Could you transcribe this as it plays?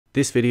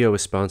This video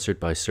is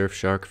sponsored by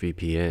Surfshark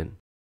VPN.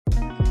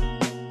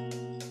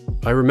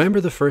 I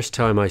remember the first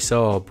time I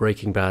saw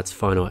Breaking Bad's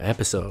final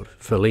episode,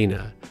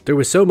 Felina. There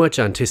was so much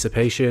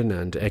anticipation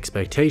and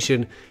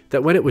expectation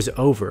that when it was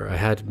over I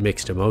had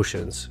mixed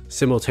emotions,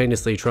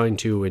 simultaneously trying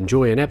to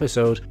enjoy an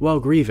episode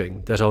while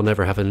grieving that I'll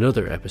never have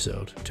another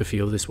episode to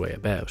feel this way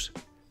about.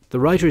 The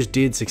writers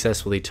did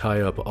successfully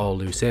tie up all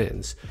loose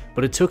ends,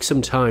 but it took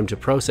some time to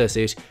process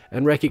it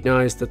and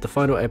recognize that the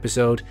final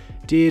episode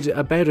did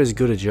about as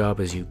good a job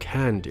as you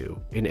can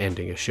do in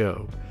ending a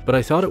show. But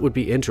I thought it would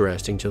be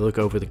interesting to look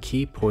over the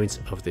key points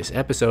of this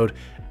episode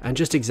and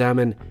just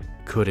examine,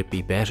 could it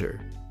be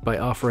better? By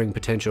offering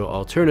potential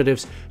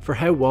alternatives for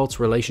how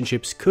Walt's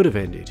relationships could have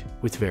ended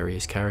with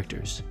various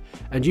characters.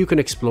 And you can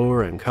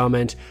explore and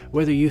comment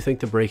whether you think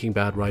the Breaking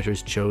Bad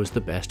writers chose the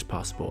best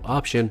possible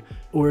option,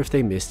 or if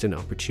they missed an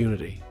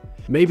opportunity.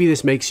 Maybe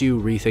this makes you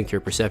rethink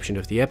your perception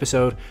of the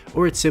episode,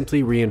 or it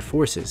simply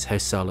reinforces how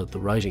solid the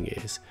writing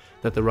is,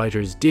 that the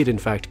writers did in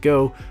fact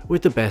go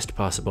with the best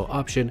possible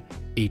option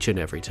each and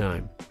every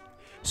time.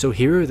 So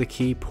here are the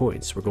key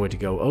points we're going to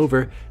go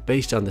over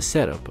based on the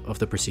setup of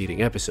the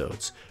preceding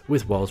episodes,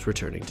 with Walt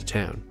returning to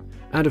town.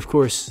 And of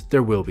course,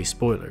 there will be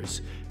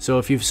spoilers, so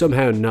if you've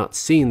somehow not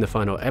seen the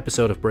final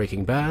episode of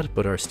Breaking Bad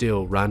but are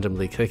still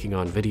randomly clicking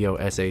on video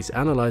essays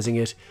analysing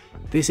it,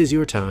 this is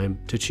your time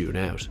to tune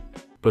out.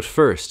 But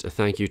first, a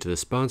thank you to the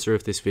sponsor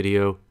of this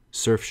video,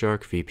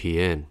 Surfshark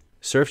VPN.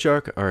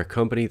 Surfshark are a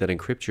company that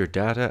encrypt your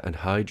data and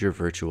hide your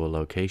virtual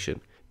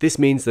location. This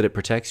means that it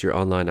protects your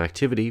online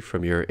activity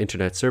from your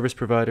internet service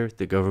provider,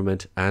 the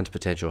government, and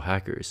potential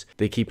hackers.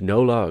 They keep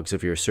no logs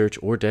of your search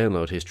or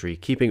download history,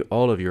 keeping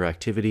all of your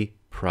activity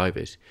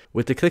private.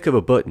 With the click of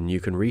a button, you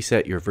can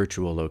reset your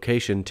virtual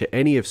location to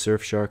any of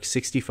Surfshark's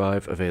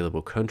 65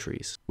 available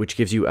countries, which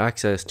gives you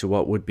access to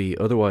what would be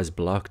otherwise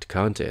blocked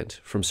content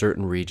from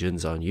certain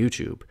regions on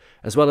YouTube,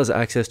 as well as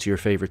access to your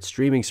favorite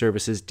streaming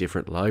services'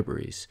 different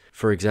libraries.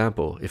 For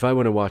example, if I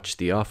want to watch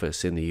The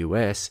Office in the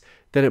US,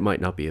 then it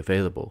might not be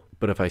available,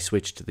 but if I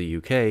switch to the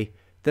UK,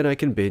 then I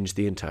can binge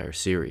the entire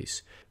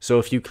series. So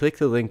if you click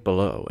the link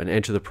below and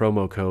enter the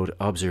promo code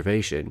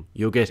OBSERVATION,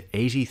 you'll get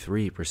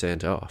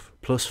 83% off,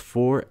 plus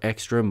 4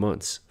 extra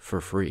months for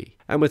free.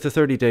 And with the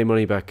 30-day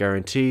money-back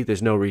guarantee,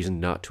 there's no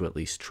reason not to at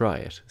least try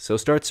it. So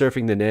start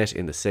surfing the net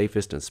in the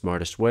safest and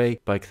smartest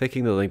way by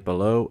clicking the link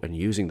below and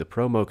using the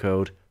promo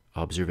code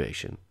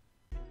OBSERVATION.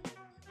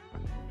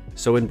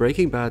 So in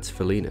Breaking Bad's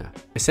Felina,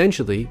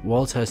 essentially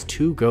Walt has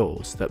two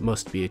goals that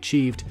must be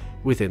achieved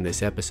within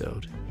this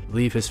episode: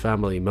 leave his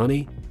family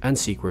money and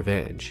seek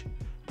revenge.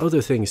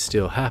 Other things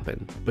still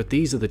happen, but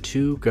these are the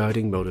two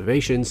guiding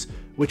motivations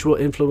which will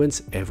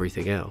influence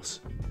everything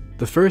else.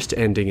 The first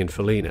ending in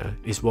Felina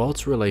is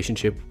Walt's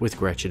relationship with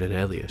Gretchen and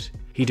Elliot.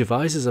 He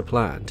devises a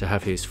plan to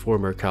have his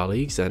former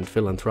colleagues and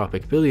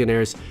philanthropic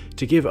billionaires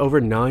to give over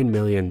 $9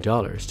 million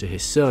to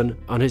his son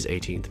on his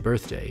 18th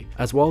birthday,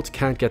 as Walt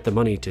can't get the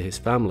money to his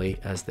family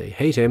as they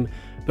hate him,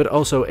 but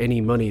also any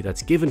money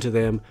that's given to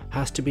them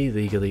has to be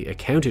legally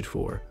accounted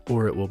for,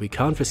 or it will be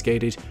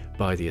confiscated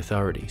by the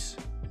authorities.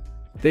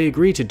 They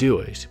agree to do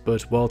it,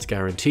 but Walt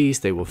guarantees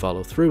they will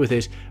follow through with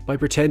it by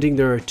pretending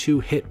there are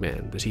two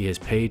hitmen that he has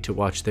paid to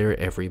watch their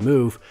every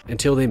move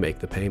until they make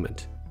the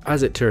payment.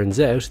 As it turns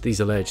out,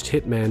 these alleged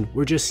hitmen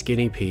were just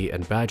Skinny P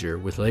and Badger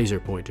with laser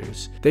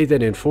pointers. They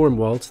then inform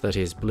Walt that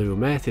his blue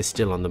meth is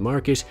still on the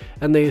market,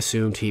 and they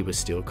assumed he was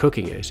still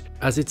cooking it,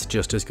 as it's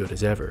just as good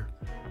as ever.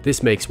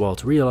 This makes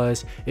Walt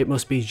realize it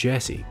must be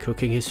Jesse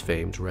cooking his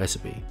famed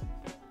recipe.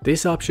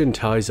 This option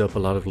ties up a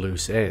lot of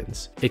loose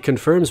ends. It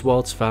confirms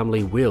Walt's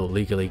family will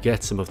legally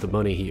get some of the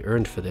money he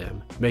earned for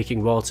them,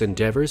 making Walt's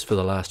endeavors for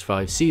the last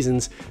 5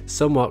 seasons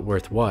somewhat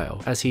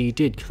worthwhile, as he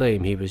did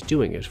claim he was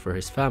doing it for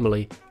his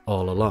family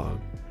all along.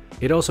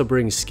 It also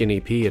brings Skinny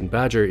P and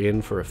Badger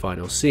in for a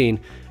final scene,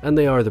 and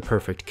they are the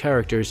perfect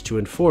characters to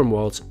inform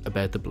Walt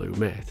about the blue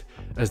meth,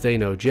 as they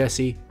know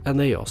Jesse and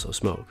they also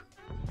smoke.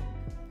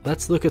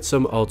 Let's look at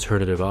some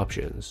alternative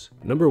options.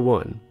 Number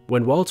 1.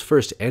 When Walt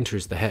first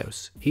enters the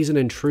house, he's an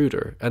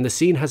intruder and the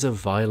scene has a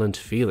violent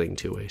feeling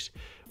to it.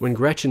 When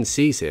Gretchen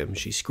sees him,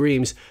 she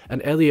screams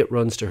and Elliot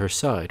runs to her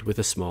side with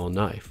a small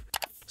knife.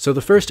 So the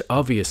first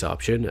obvious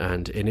option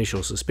and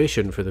initial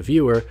suspicion for the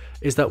viewer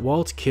is that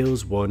Walt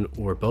kills one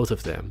or both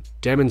of them,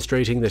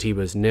 demonstrating that he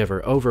was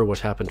never over what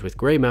happened with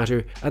Grey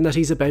Matter and that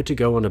he's about to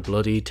go on a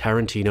bloody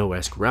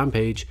Tarantino-esque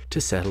rampage to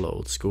settle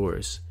old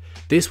scores.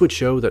 This would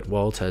show that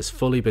Walt has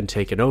fully been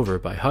taken over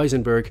by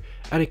Heisenberg,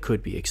 and it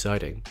could be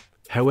exciting.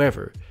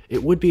 However,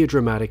 it would be a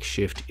dramatic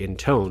shift in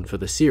tone for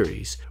the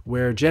series,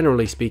 where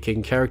generally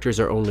speaking characters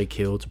are only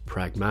killed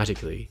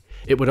pragmatically.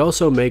 It would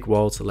also make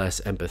Walt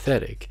less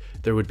empathetic,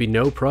 there would be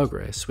no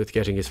progress with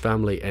getting his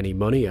family any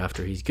money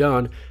after he's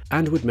gone,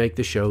 and would make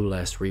the show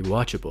less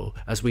rewatchable,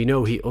 as we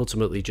know he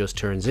ultimately just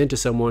turns into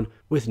someone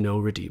with no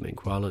redeeming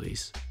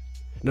qualities.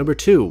 Number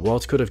 2,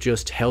 Walt could have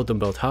just held them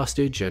both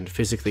hostage and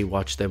physically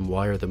watched them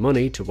wire the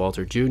money to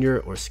Walter Jr.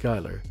 or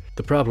Skyler.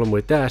 The problem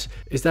with that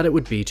is that it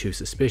would be too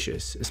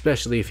suspicious,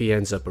 especially if he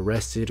ends up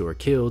arrested or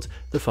killed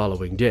the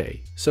following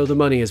day, so the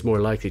money is more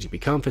likely to be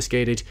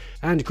confiscated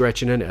and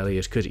Gretchen and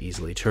Elliot could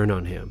easily turn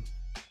on him.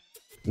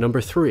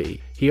 Number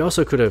 3, he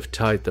also could have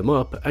tied them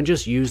up and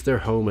just used their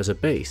home as a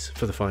base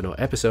for the final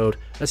episode,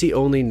 as he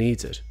only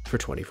needs it for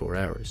 24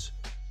 hours.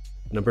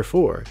 Number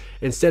 4,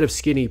 instead of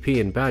Skinny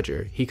P and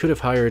Badger, he could have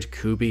hired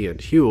Kubi and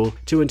Huel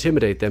to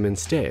intimidate them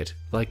instead,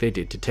 like they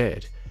did to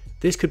Ted.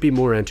 This could be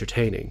more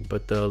entertaining,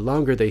 but the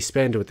longer they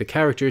spend with the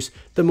characters,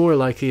 the more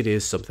likely it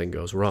is something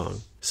goes wrong,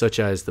 such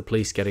as the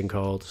police getting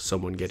called,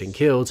 someone getting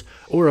killed,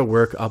 or a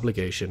work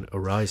obligation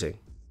arising.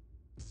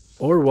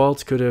 Or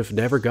Walt could have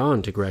never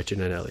gone to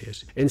Gretchen and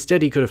Elliot.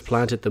 Instead, he could have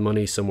planted the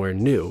money somewhere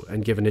new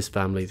and given his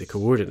family the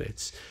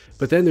coordinates.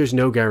 But then there's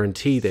no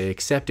guarantee they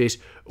accept it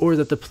or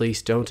that the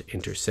police don't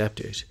intercept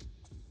it.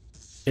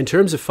 In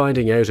terms of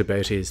finding out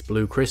about his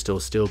blue crystal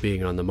still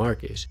being on the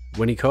market,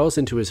 when he calls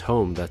into his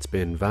home that's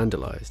been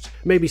vandalized,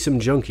 maybe some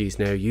junkies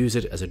now use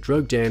it as a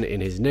drug den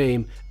in his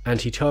name,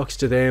 and he talks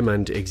to them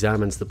and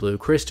examines the blue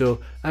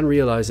crystal and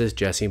realizes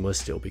Jesse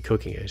must still be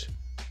cooking it.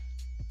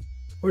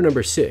 Or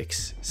number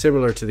 6,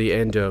 similar to the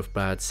end of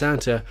Bad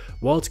Santa,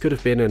 Walt could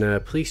have been in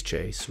a police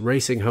chase,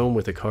 racing home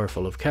with a car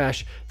full of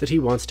cash that he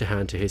wants to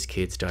hand to his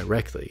kids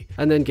directly,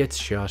 and then gets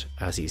shot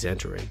as he's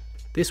entering.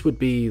 This would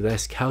be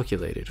less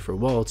calculated for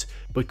Walt,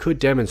 but could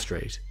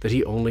demonstrate that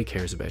he only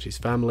cares about his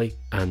family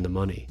and the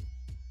money.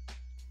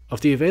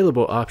 Of the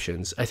available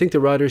options, I think the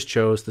writers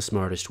chose the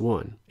smartest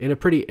one. In a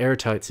pretty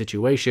airtight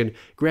situation,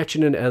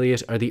 Gretchen and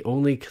Elliot are the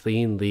only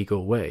clean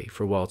legal way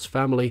for Walt's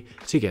family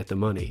to get the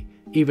money,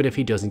 even if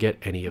he doesn't get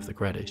any of the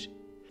credit.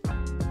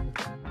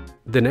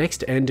 The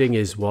next ending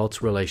is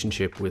Walt's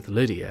relationship with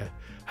Lydia.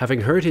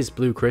 Having heard his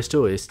blue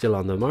crystal is still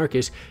on the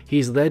market,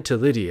 he's led to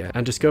Lydia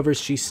and discovers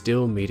she's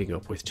still meeting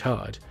up with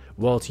Todd.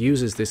 Walt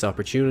uses this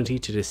opportunity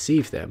to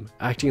deceive them,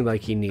 acting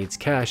like he needs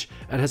cash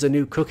and has a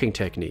new cooking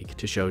technique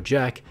to show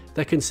Jack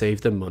that can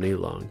save them money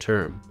long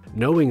term.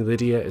 Knowing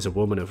Lydia is a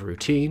woman of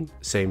routine,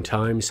 same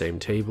time, same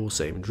table,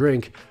 same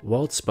drink,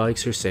 Walt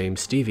spikes her same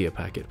stevia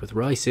packet with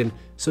rice in,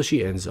 so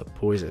she ends up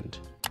poisoned.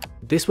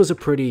 This was a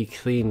pretty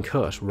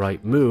clean-cut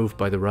right move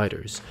by the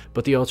writers,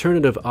 but the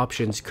alternative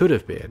options could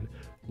have been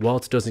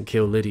Walt doesn't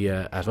kill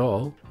Lydia at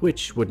all,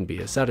 which wouldn't be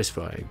as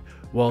satisfying.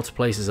 Walt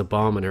places a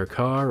bomb in her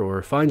car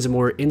or finds a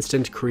more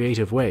instant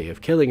creative way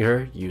of killing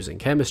her using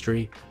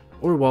chemistry,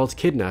 or Walt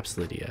kidnaps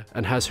Lydia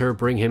and has her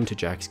bring him to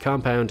Jack's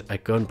compound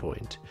at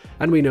gunpoint.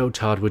 And we know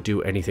Todd would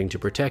do anything to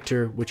protect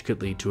her, which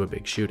could lead to a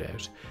big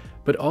shootout.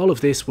 But all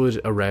of this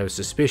would arouse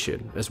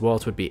suspicion, as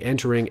Walt would be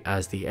entering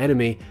as the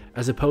enemy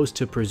as opposed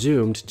to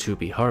presumed to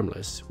be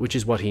harmless, which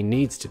is what he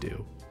needs to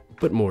do.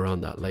 But more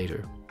on that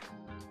later.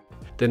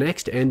 The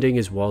next ending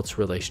is Walt's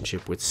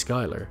relationship with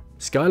Skyler.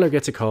 Skyler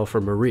gets a call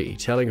from Marie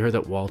telling her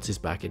that Walt is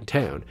back in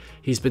town.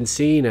 He's been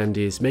seen and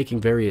is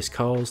making various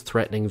calls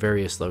threatening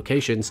various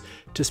locations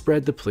to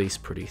spread the police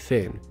pretty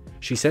thin.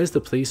 She says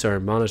the police are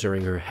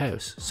monitoring her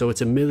house, so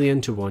it's a 1,000,000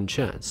 to 1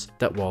 chance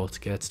that Walt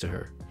gets to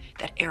her.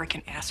 That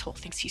arrogant asshole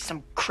thinks he's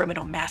some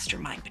criminal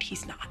mastermind, but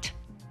he's not.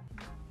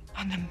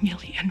 On the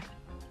 1,000,000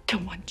 to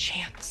 1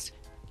 chance.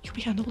 You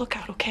be on the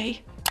lookout,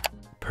 okay?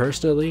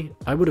 Personally,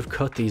 I would have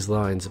cut these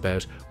lines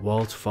about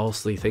Walt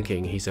falsely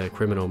thinking he's a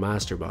criminal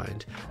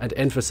mastermind and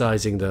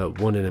emphasizing the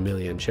 1 in a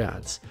million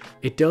chance.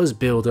 It does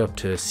build up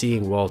to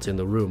seeing Walt in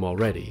the room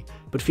already,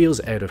 but feels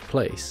out of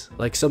place,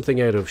 like something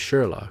out of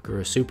Sherlock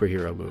or a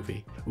superhero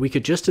movie. We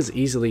could just as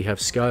easily have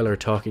Skyler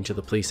talking to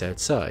the police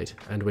outside,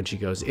 and when she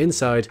goes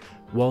inside,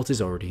 Walt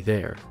is already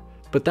there.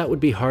 But that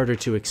would be harder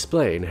to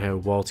explain how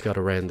Walt got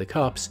around the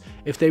cops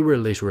if they were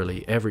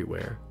literally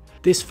everywhere.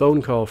 This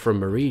phone call from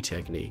Marie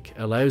technique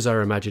allows our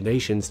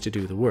imaginations to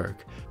do the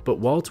work, but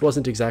Walt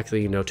wasn't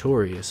exactly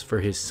notorious for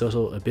his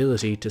subtle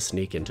ability to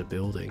sneak into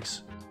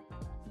buildings.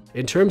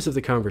 In terms of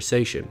the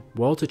conversation,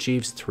 Walt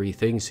achieves 3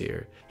 things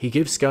here. He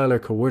gives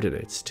Skyler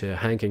coordinates to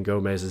Hank and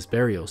Gomez's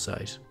burial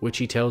site, which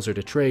he tells her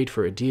to trade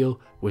for a deal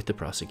with the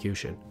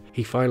prosecution.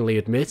 He finally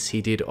admits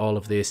he did all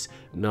of this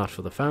not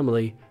for the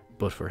family,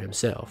 but for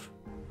himself.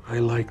 I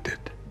liked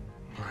it.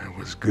 I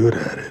was good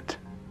at it.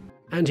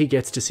 And he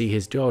gets to see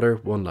his daughter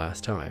one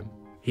last time.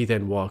 He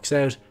then walks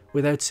out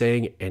without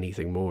saying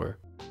anything more.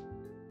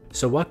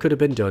 So what could have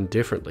been done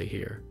differently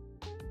here?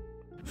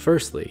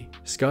 Firstly,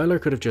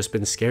 Skyler could have just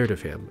been scared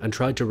of him and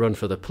tried to run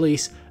for the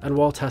police, and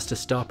Walt has to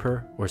stop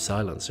her or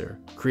silence her,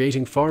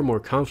 creating far more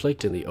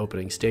conflict in the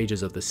opening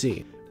stages of the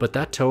scene, but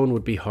that tone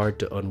would be hard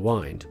to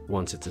unwind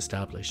once it's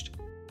established.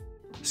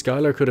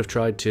 Skyler could have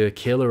tried to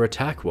kill or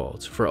attack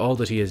Walt for all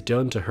that he has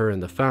done to her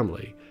and the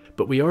family,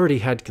 but we already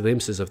had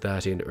glimpses of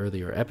that in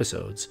earlier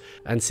episodes,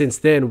 and since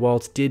then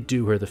Walt did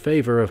do her the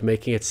favor of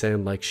making it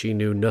sound like she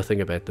knew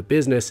nothing about the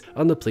business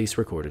on the police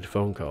recorded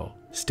phone call,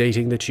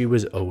 stating that she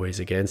was always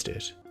against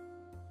it.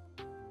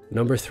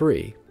 Number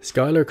 3.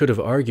 Skyler could have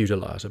argued a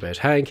lot about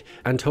Hank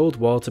and told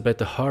Walt about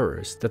the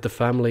horrors that the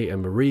family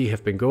and Marie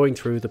have been going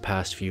through the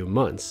past few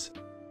months.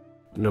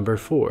 Number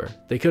 4.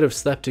 They could have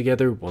slept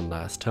together one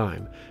last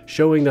time,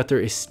 showing that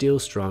there is still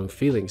strong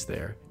feelings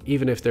there,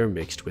 even if they're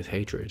mixed with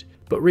hatred.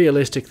 But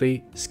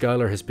realistically,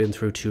 Skyler has been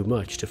through too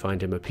much to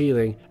find him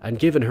appealing, and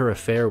given her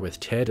affair with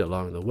Ted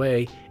along the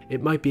way,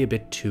 it might be a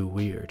bit too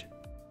weird.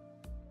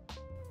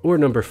 Or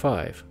number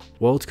 5.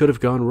 Walt could have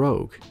gone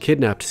rogue,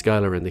 kidnapped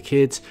Skyler and the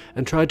kids,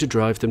 and tried to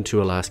drive them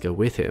to Alaska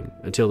with him,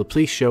 until the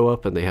police show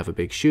up and they have a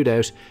big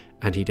shootout,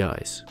 and he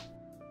dies.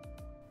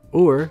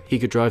 Or he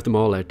could drive them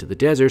all out to the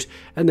desert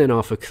and then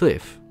off a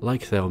cliff,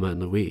 like Thelma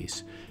and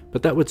Louise,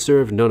 but that would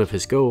serve none of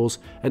his goals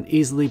and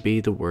easily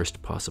be the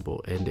worst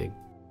possible ending.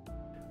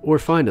 Or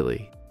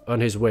finally,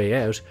 on his way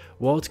out,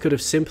 Walt could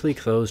have simply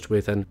closed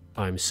with an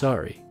 "I'm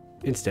sorry"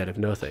 instead of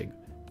nothing,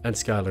 and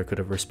Skyler could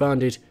have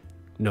responded,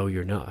 "No,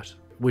 you're not,"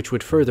 which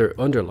would further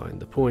underline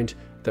the point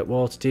that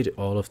Walt did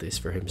all of this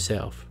for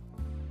himself.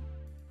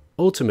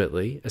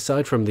 Ultimately,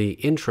 aside from the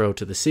intro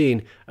to the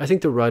scene, I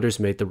think the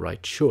writers made the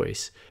right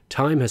choice.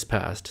 Time has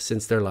passed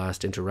since their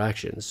last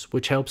interactions,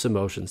 which helps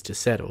emotions to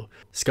settle.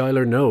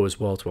 Skyler knows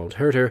Walt won't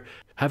hurt her.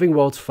 Having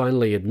Walt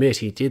finally admit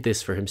he did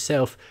this for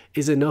himself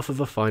is enough of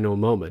a final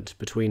moment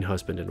between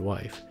husband and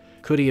wife.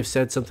 Could he have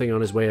said something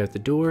on his way out the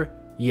door?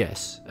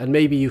 Yes, and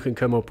maybe you can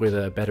come up with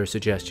a better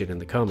suggestion in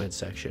the comments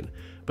section.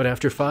 But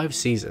after 5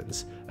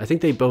 seasons, I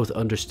think they both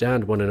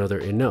understand one another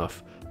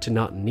enough to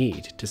not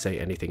need to say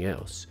anything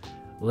else.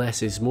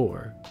 Less is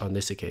more on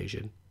this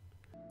occasion.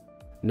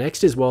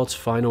 Next is Walt's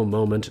final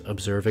moment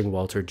observing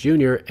Walter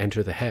Jr.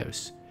 enter the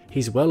house.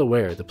 He's well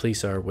aware the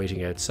police are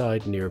waiting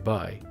outside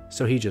nearby,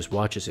 so he just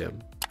watches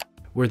him.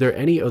 Were there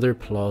any other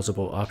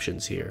plausible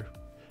options here?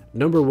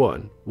 Number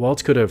 1,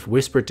 Walt could have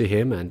whispered to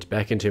him and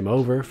beckoned him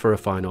over for a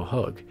final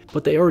hug,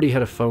 but they already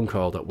had a phone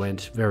call that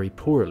went very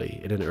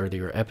poorly in an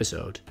earlier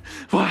episode.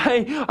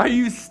 Why are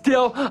you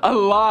still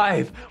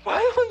alive? Why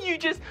don't you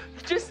just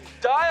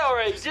die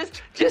already?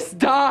 Just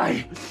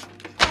die.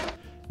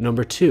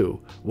 Number 2,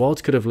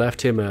 Walt could have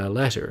left him a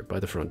letter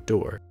by the front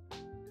door.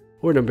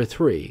 Or number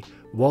 3,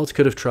 Walt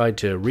could have tried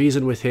to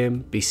reason with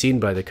him, be seen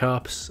by the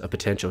cops, a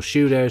potential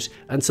shootout,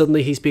 and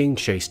suddenly he's being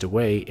chased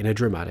away in a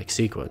dramatic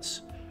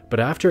sequence. But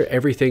after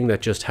everything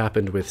that just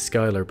happened with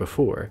Skyler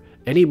before,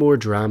 any more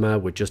drama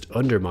would just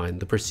undermine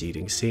the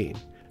preceding scene.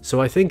 So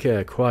I think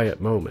a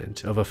quiet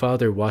moment of a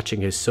father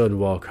watching his son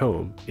walk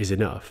home is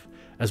enough,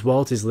 as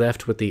Walt is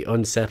left with the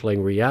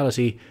unsettling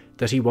reality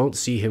that he won't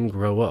see him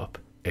grow up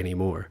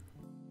anymore.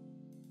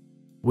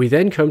 We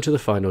then come to the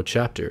final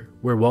chapter,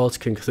 where Walt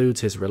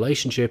concludes his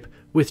relationship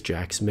with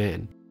Jack's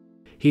men.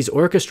 He's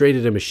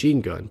orchestrated a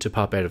machine gun to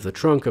pop out of the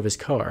trunk of his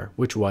car,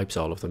 which wipes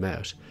all of them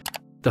out.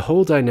 The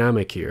whole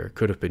dynamic here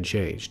could have been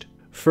changed.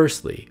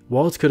 Firstly,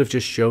 Walt could have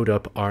just showed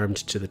up armed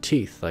to the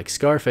teeth like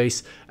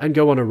Scarface and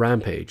go on a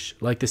rampage,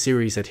 like the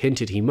series had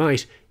hinted he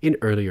might in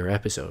earlier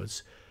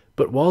episodes.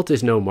 But Walt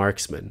is no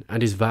marksman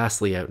and is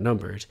vastly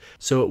outnumbered,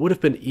 so it would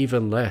have been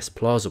even less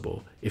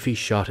plausible if he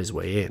shot his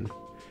way in.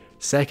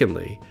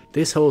 Secondly,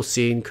 this whole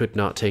scene could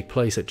not take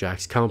place at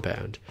Jack's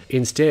compound.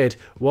 Instead,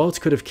 Walt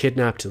could have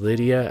kidnapped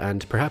Lydia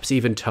and perhaps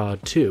even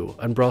Todd too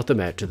and brought them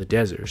out to the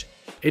desert.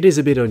 It is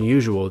a bit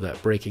unusual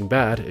that Breaking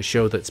Bad, a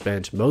show that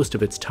spent most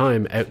of its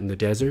time out in the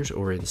desert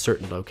or in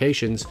certain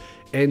locations,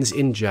 ends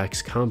in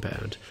Jack's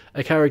compound,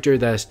 a character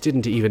that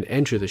didn't even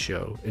enter the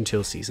show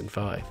until season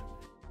 5.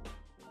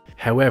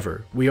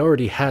 However, we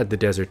already had the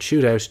desert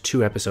shootout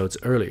 2 episodes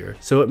earlier,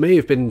 so it may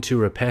have been too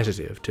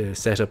repetitive to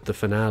set up the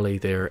finale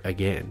there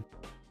again.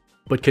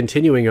 But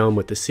continuing on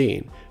with the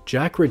scene,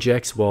 Jack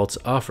rejects Walt's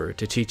offer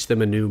to teach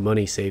them a new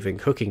money-saving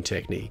cooking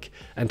technique,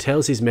 and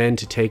tells his men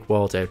to take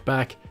Walt out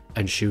back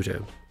and shoot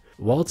him.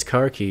 Walt's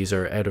car keys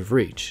are out of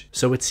reach,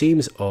 so it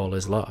seems all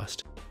is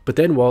lost. But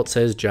then Walt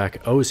says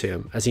Jack owes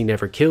him, as he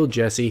never killed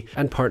Jesse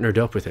and partnered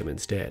up with him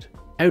instead.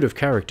 Out of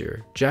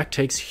character, Jack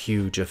takes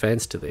huge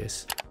offense to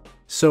this.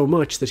 So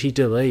much that he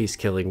delays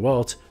killing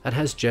Walt and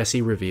has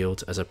Jesse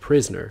revealed as a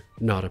prisoner,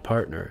 not a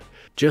partner,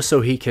 just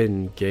so he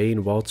can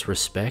gain Walt's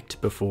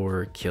respect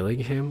before killing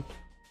him.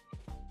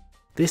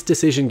 This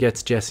decision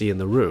gets Jesse in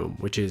the room,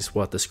 which is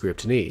what the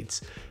script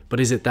needs, but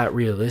is it that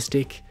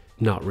realistic?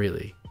 Not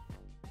really.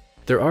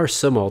 There are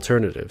some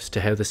alternatives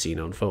to how the scene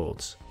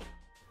unfolds.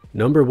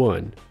 Number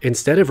 1,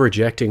 instead of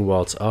rejecting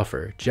Walt's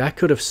offer, Jack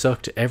could have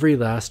sucked every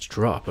last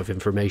drop of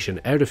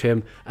information out of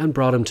him and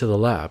brought him to the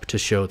lab to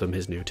show them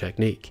his new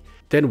technique.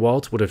 Then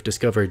Walt would have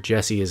discovered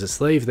Jesse is a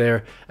slave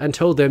there and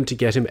told them to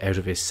get him out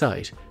of his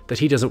sight, that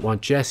he doesn't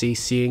want Jesse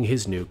seeing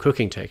his new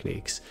cooking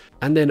techniques,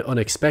 and then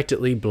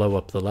unexpectedly blow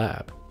up the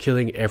lab,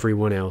 killing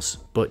everyone else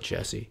but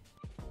Jesse.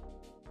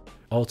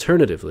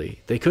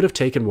 Alternatively, they could have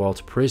taken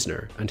Walt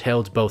prisoner and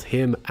held both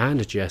him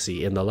and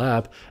Jesse in the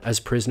lab as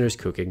prisoners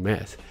cooking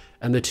meth,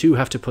 and the two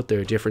have to put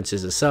their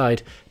differences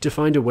aside to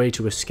find a way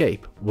to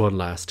escape one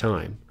last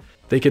time.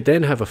 They could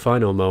then have a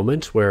final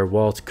moment where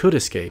Walt could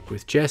escape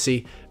with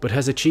Jesse, but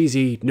has a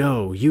cheesy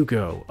 "no, you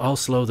go, I'll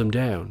slow them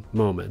down"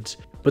 moment.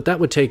 But that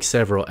would take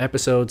several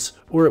episodes,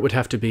 or it would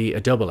have to be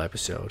a double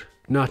episode,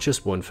 not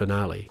just one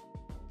finale.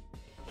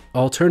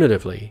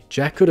 Alternatively,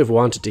 Jack could have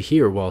wanted to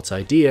hear Walt's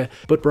idea,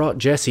 but brought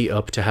Jesse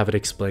up to have it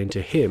explained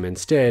to him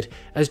instead,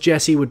 as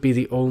Jesse would be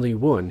the only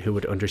one who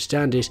would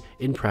understand it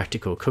in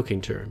practical cooking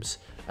terms.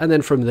 And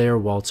then from there,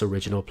 Walt's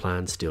original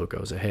plan still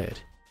goes ahead.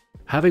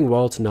 Having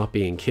Walt not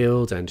being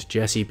killed and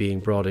Jesse being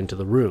brought into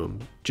the room,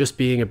 just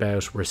being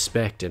about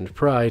respect and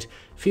pride,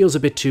 feels a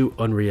bit too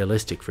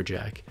unrealistic for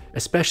Jack,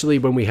 especially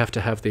when we have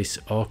to have this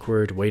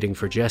awkward waiting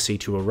for Jesse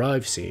to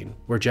arrive scene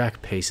where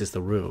Jack paces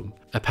the room,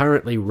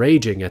 apparently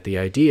raging at the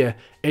idea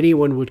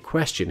anyone would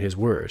question his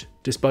word,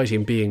 despite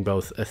him being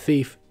both a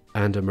thief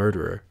and a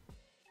murderer.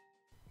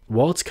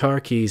 Walt's car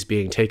keys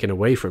being taken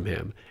away from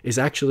him is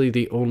actually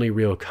the only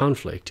real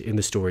conflict in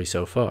the story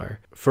so far.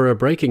 For a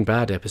Breaking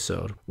Bad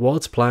episode,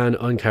 Walt's plan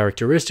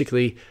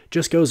uncharacteristically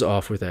just goes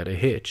off without a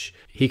hitch.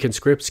 He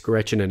conscripts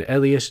Gretchen and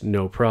Elliot,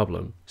 no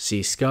problem.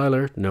 Sees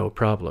Skyler, no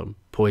problem.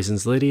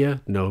 Poisons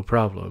Lydia, no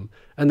problem.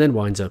 And then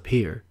winds up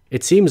here.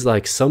 It seems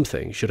like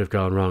something should have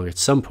gone wrong at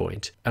some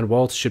point, and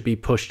Walt should be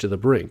pushed to the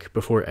brink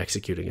before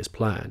executing his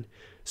plan.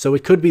 So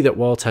it could be that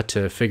Walt had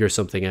to figure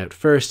something out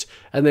first,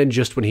 and then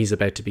just when he's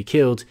about to be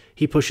killed,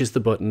 he pushes the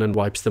button and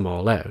wipes them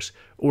all out,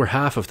 or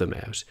half of them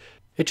out.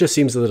 It just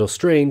seems a little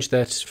strange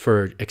that,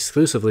 for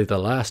exclusively the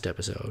last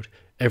episode,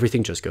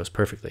 everything just goes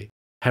perfectly.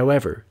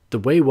 However, the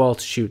way Walt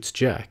shoots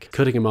Jack,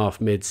 cutting him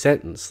off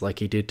mid-sentence like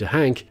he did to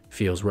Hank,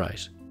 feels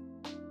right.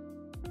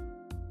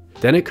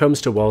 Then it comes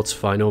to Walt's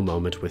final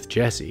moment with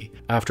Jesse,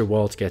 after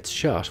Walt gets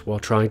shot while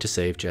trying to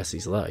save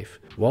Jesse's life.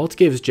 Walt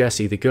gives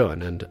Jesse the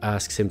gun and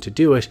asks him to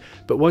do it,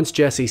 but once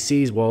Jesse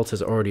sees Walt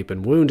has already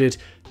been wounded,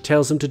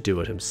 tells him to do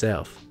it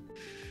himself.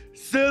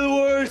 Say the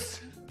words!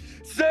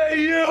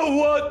 Say you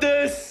want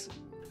this!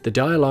 The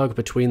dialogue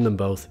between them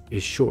both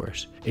is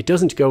short. It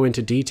doesn't go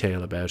into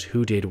detail about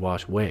who did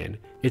what when.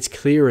 It's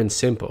clear and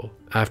simple.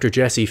 After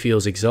Jesse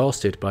feels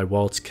exhausted by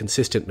Walt's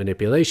consistent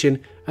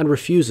manipulation and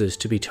refuses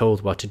to be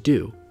told what to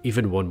do,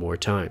 even one more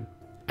time.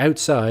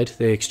 Outside,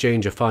 they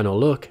exchange a final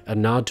look and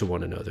nod to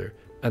one another,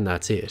 and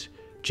that's it.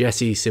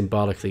 Jesse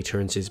symbolically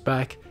turns his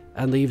back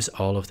and leaves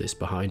all of this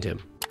behind him.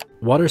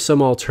 What are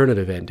some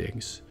alternative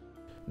endings?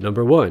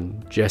 Number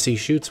 1, Jesse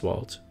shoots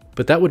Walt.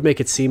 But that would make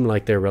it seem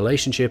like their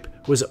relationship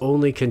was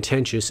only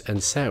contentious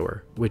and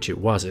sour, which it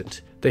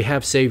wasn't. They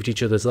have saved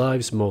each other's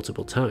lives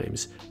multiple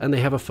times, and they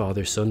have a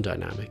father-son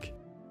dynamic.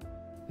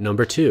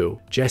 Number 2,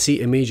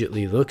 Jesse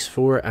immediately looks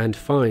for and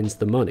finds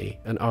the money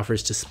and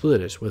offers to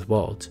split it with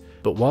Walt,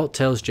 but Walt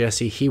tells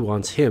Jesse he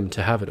wants him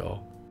to have it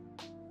all.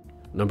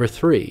 Number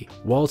 3,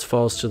 Walt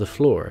falls to the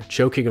floor,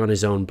 choking on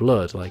his own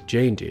blood like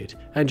Jane did,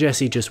 and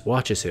Jesse just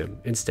watches him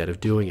instead of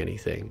doing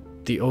anything.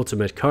 The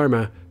ultimate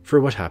karma for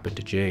what happened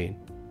to Jane.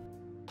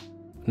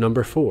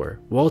 Number 4,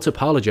 Walt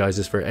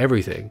apologizes for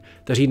everything,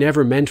 that he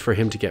never meant for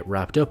him to get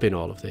wrapped up in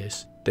all of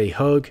this. They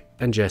hug,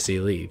 and Jesse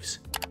leaves.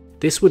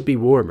 This would be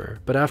warmer,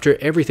 but after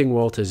everything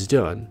Walt has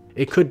done,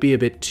 it could be a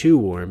bit too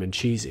warm and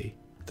cheesy.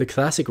 The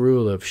classic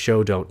rule of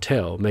show don't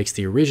tell makes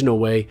the original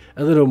way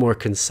a little more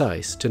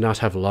concise to not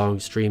have long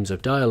streams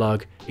of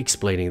dialogue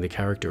explaining the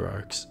character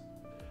arcs.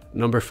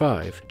 Number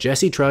 5,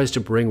 Jesse tries to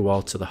bring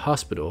Walt to the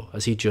hospital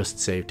as he just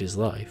saved his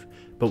life,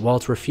 but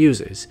Walt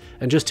refuses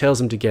and just tells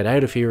him to get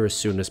out of here as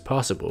soon as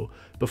possible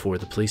before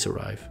the police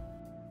arrive.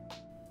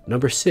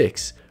 Number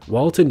 6,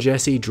 Walt and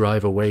Jesse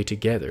drive away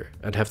together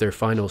and have their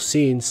final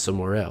scenes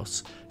somewhere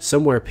else,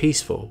 somewhere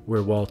peaceful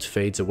where Walt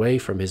fades away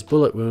from his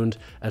bullet wound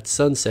at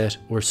sunset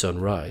or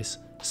sunrise,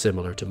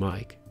 similar to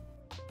Mike.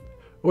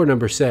 Or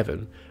number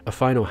 7, a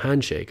final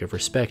handshake of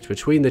respect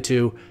between the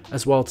two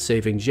as Walt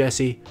saving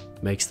Jesse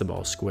makes them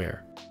all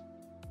square.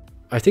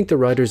 I think the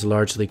writers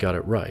largely got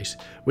it right.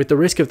 With the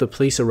risk of the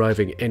police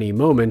arriving any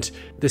moment,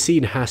 the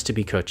scene has to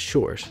be cut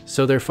short,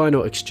 so their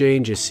final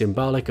exchange is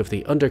symbolic of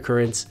the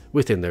undercurrents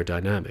within their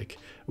dynamic,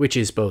 which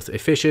is both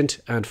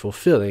efficient and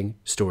fulfilling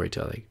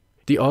storytelling.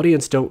 The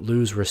audience don't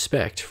lose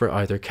respect for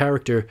either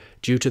character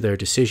due to their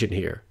decision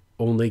here,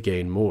 only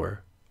gain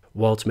more.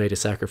 Walt made a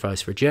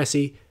sacrifice for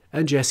Jesse,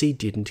 and Jesse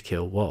didn't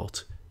kill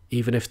Walt,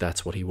 even if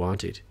that's what he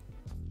wanted.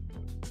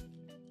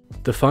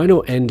 The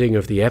final ending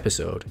of the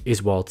episode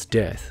is Walt's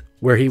death,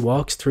 where he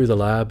walks through the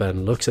lab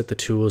and looks at the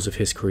tools of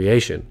his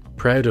creation,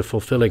 proud of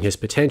fulfilling his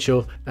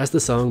potential as the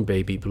song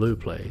Baby Blue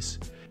plays.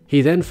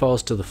 He then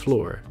falls to the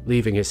floor,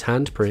 leaving his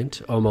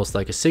handprint, almost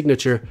like a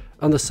signature,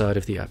 on the side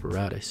of the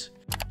apparatus.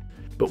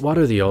 But what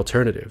are the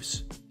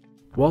alternatives?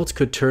 Walt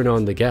could turn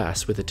on the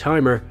gas with a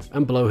timer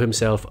and blow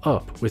himself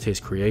up with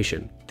his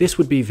creation. This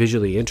would be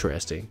visually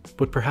interesting,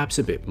 but perhaps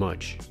a bit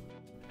much.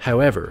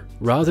 However,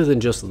 rather than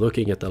just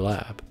looking at the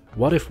lab,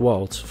 what if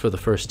Walt, for the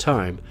first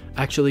time,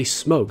 actually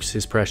smokes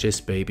his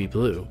precious Baby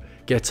Blue,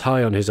 gets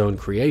high on his own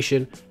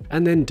creation,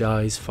 and then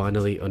dies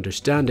finally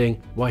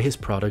understanding why his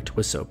product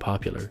was so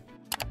popular?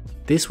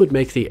 This would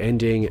make the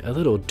ending a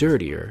little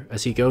dirtier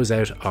as he goes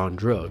out on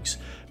drugs,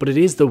 but it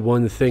is the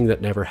one thing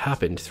that never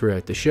happened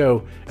throughout the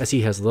show as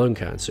he has lung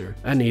cancer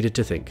and needed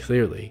to think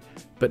clearly,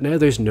 but now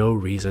there's no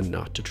reason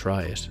not to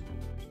try it.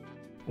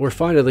 Or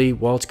finally,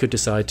 Walt could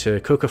decide to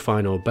cook a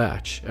final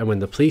batch, and when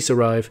the police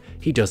arrive,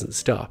 he doesn't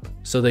stop,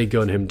 so they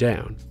gun him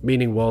down,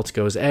 meaning Walt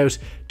goes out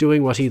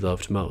doing what he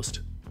loved most: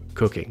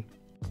 cooking.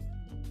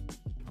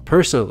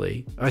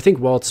 Personally, I think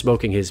Walt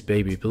smoking his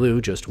baby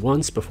blue just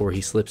once before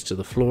he slips to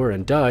the floor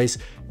and dies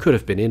could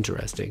have been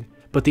interesting,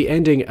 but the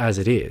ending as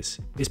it is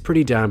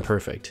pretty damn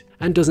perfect,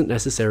 and doesn't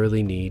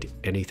necessarily need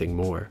anything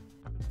more.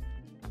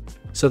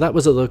 So that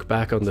was a look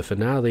back on the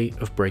finale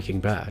of Breaking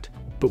Bad.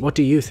 But what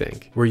do you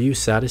think? Were you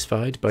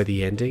satisfied by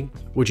the ending?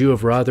 Would you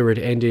have rather it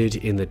ended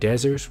in the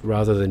desert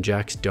rather than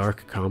Jack's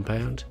dark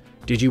compound?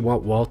 Did you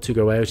want Walt to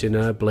go out in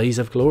a blaze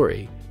of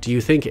glory? Do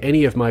you think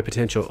any of my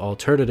potential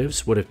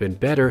alternatives would have been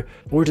better,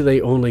 or do they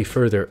only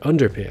further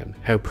underpin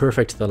how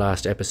perfect the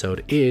last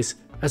episode is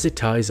as it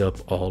ties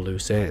up all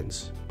loose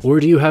ends? Or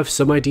do you have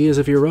some ideas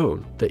of your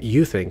own that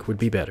you think would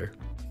be better?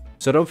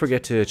 So don't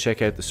forget to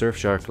check out the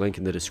Surfshark link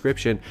in the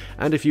description,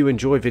 and if you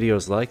enjoy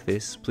videos like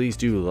this, please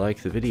do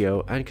like the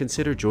video and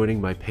consider joining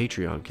my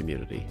Patreon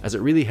community, as it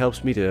really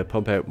helps me to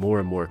pump out more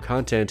and more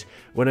content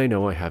when I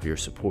know I have your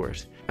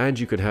support, and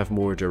you can have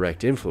more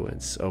direct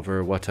influence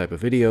over what type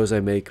of videos I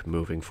make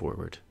moving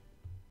forward.